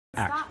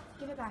Act. Stop.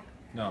 Give it back.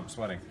 No, I'm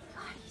sweating.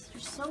 God, you're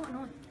so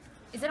annoying.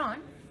 Is it on?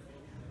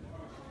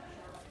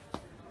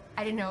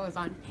 I didn't know it was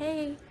on.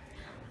 Hey.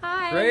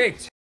 Hi.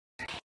 Great.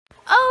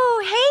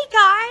 Oh,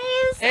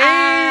 hey guys.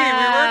 Hey,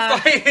 we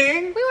weren't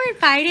fighting. We weren't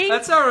fighting.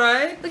 That's all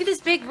right. Look at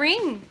this big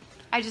ring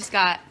I just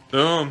got.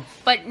 Boom.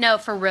 But no,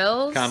 for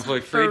reals.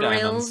 Conflict-free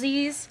diamonds. For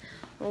realsies.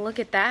 Look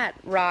at that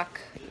rock.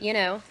 You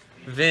know.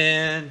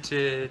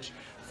 Vintage,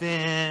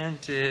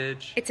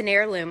 vintage. It's an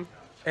heirloom.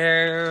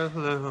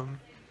 Heirloom,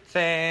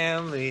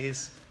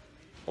 families.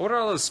 What are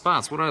all those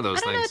spots? What are those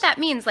I don't things? know what that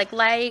means. Like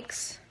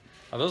likes.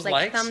 Are those Like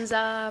likes? thumbs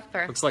up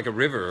or. Looks like a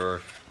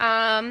river.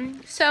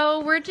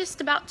 So we're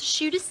just about to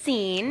shoot a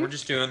scene. We're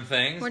just doing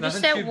things. We're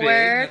Nothing just too at big,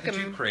 work.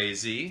 nothing too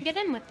crazy. Get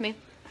in with me.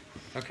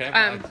 Okay,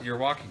 well, you're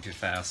walking too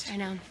fast. I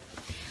know.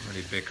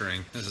 Already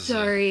bickering. This is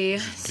Sorry.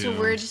 this is So doomed.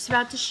 we're just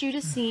about to shoot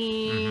a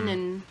scene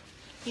and,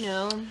 you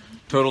know,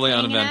 Totally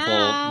hanging uneventful.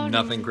 out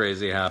Nothing and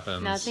crazy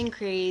happens. nothing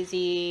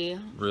crazy.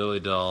 Really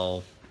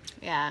dull.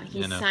 Yeah, he's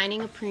You know.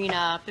 signing a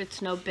prenup.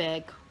 It's no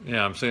big.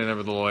 Yeah, I'm sitting there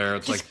with the lawyer.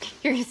 It's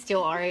like, You're gonna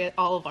steal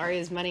all of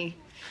Arya's money.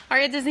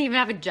 Arya doesn't even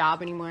have a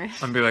job anymore. I'm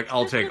gonna be like,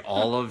 I'll take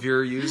all of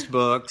your used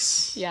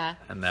books. Yeah.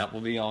 And that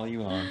will be all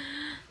you own.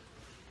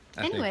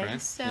 I think, Anyway,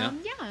 right? so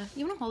yeah,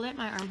 you wanna hold it?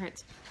 My arm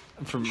hurts.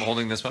 From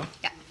holding this one?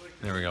 Yeah.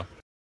 There we go.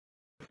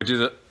 Do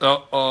the.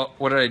 Oh,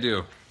 what did I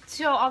do?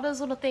 So all those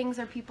little things,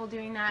 are people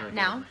doing that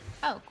now?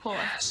 Oh, cool.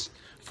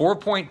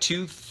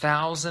 4.2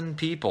 thousand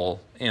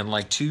people in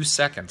like 2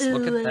 seconds.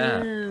 Look at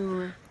that.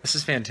 Ooh, This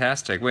is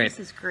fantastic. Wait. this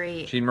is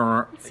great. see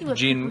what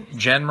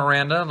Jen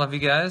Miranda, love you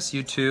guys.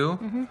 You too.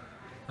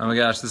 Oh my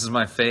gosh, this is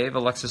my fave,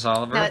 Alexis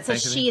Oliver. No, it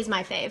says Thank she you. is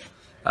my fave.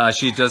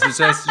 She doesn't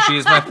say she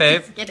is my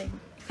fave. Just kidding.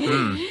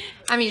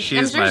 I mean, She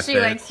I'm is my sure she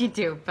fave. likes you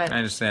too, but I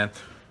understand.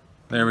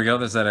 There we go.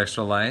 There's that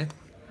extra light.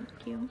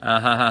 thank you. Ha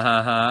ha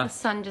ha ha. The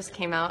sun just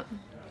came out.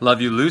 Love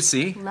you,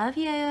 Lucy. Love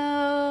you.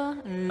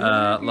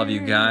 Love you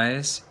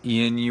guys.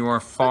 Ian, you are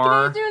Look at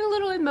far her doing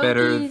little emojis.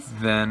 better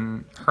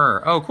than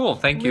her. Oh, cool.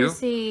 Thank you.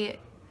 Lucy,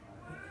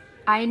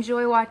 I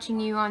enjoy watching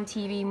you on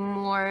TV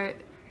more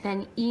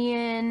than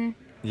Ian.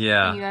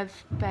 Yeah. You have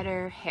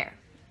better hair.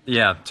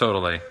 Yeah,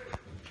 totally.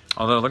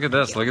 Although, look at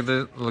this. Look at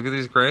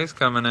these grays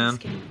coming in.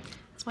 Just kidding.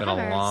 It's been a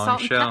Whatever. long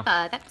Salt show. and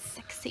pepper. That's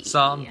sexy.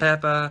 Salt and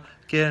pepper,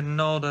 getting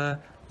older,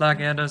 like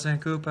Anderson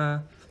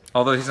Cooper.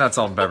 Although he's not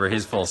salt and pepper,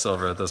 he's full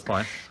silver at this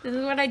point. This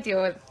is what I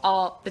deal with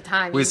all the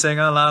time. We sing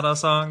a lot of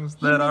songs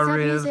that are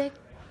real. Music.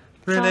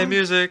 Really Songs.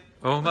 music.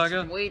 Oh my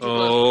god. way too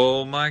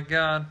Oh my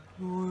god.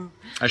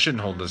 I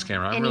shouldn't hold this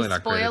camera. I'm Any really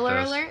not great spoiler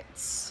at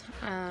this.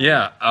 alerts?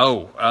 Yeah.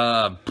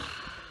 Oh.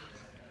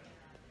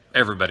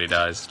 Everybody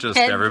dies. Just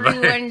everybody.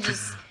 Everyone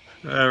just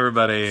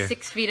Everybody.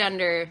 6 feet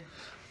under.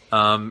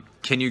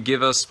 Can you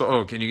give us?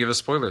 Can you give us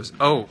spoilers?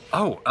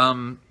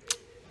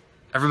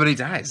 Everybody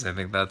dies. I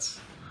think that's.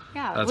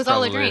 Yeah, That's it was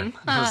all a probably dream.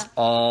 It was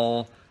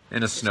all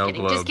in a snow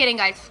Kidding. globe. Just kidding,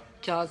 guys.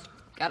 Jaws.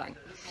 Got on.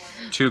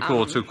 Too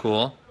cool, too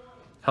cool.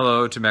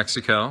 Hello to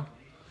Mexico.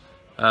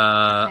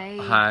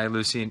 Hi,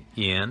 Lucy and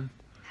Ian.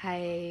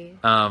 Hi.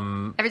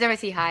 Um, Every time I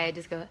see hi, I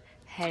just go,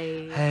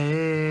 hey.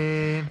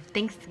 hey.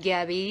 Thanks,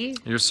 Gabby.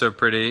 You're so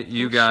pretty.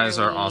 You Thanks, guys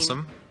are Charlene.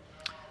 awesome.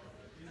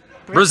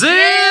 Brazil!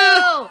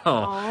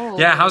 Oh.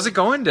 Yeah, how's it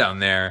going down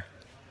there?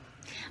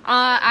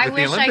 I With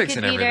the wish I Olympics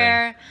could and be everything.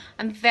 there.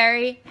 I'm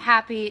very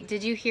happy.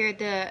 Did you hear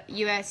the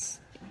U.S.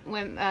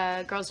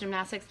 Girls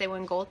Gymnastics? They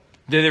won gold.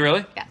 Did they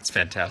really? Yeah. It's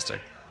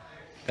fantastic.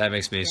 That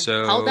makes me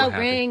so Hold the happy.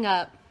 ring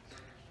up.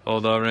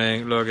 Hold the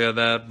ring. Look at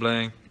that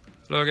bling.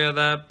 Look at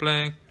that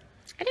bling.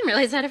 I didn't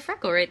realize I had a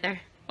freckle right there.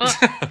 Well,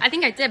 I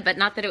think I did, but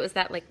not that it was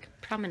that, like,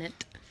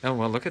 prominent. Oh,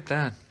 well, look at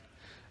that.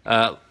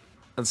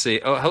 Let's see.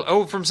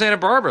 Oh, from Santa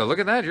Barbara. Look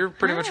at that. You're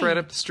pretty much Hi. right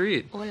up the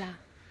street. Hola.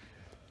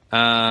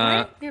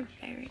 Uh, You're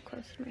very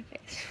close to my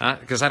face.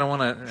 Because I don't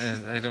want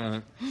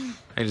to.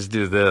 I just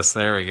do this.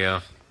 There we go.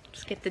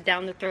 Just get the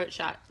down the throat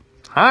shot.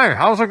 Hi,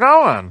 how's it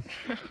going?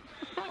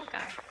 Okay.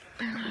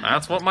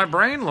 That's what my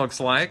brain looks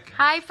like.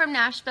 Hi from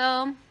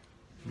Nashville.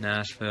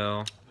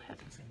 Nashville.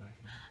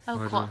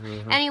 Oh, cool.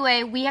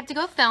 Anyway, we have to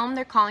go film.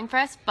 They're calling for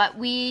us, but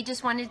we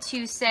just wanted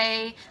to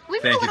say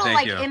we've been a little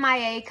like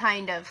MIA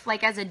kind of,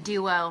 like as a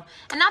duo.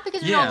 And not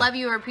because we don't love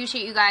you or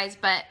appreciate you guys,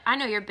 but I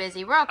know you're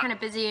busy. We're all kind of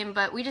busy,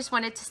 but we just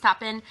wanted to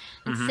stop in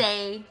and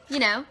say, you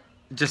know,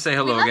 Just say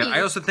hello love again. you.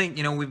 I also think,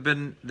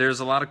 there's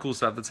a lot of cool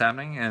stuff that's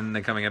happening in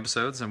the coming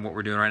episodes and what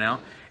we're doing right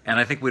now. And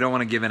I think we don't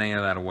want to give any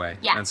of that away.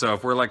 Yeah. And so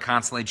if we're like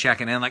constantly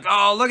checking in, like,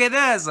 oh, look at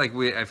this, like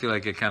I feel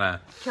like it kind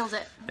of kills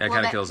it. Yeah, it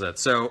kind of kills it.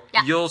 So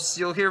Yeah.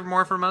 you'll hear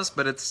more from us,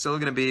 but it's still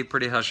going to be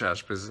pretty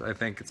hush-hush because I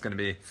think it's going to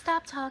be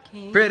Stop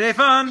talking. pretty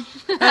fun.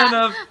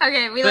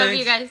 Okay, we love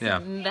you guys. Yeah.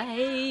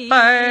 Bye.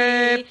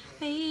 Bye.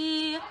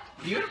 Bye.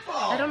 Beautiful.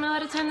 I don't know how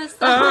to turn this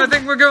I off.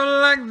 think we're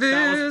going like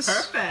That was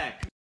this.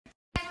 perfect.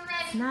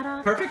 It's not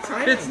off. Perfect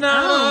timing. It's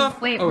not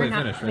off. Wait, Oh, we're we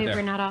not. finished right Wait, there.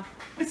 we're not off.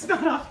 It's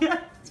not off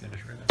yet. It's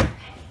finished right there.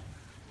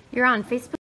 You're on Facebook.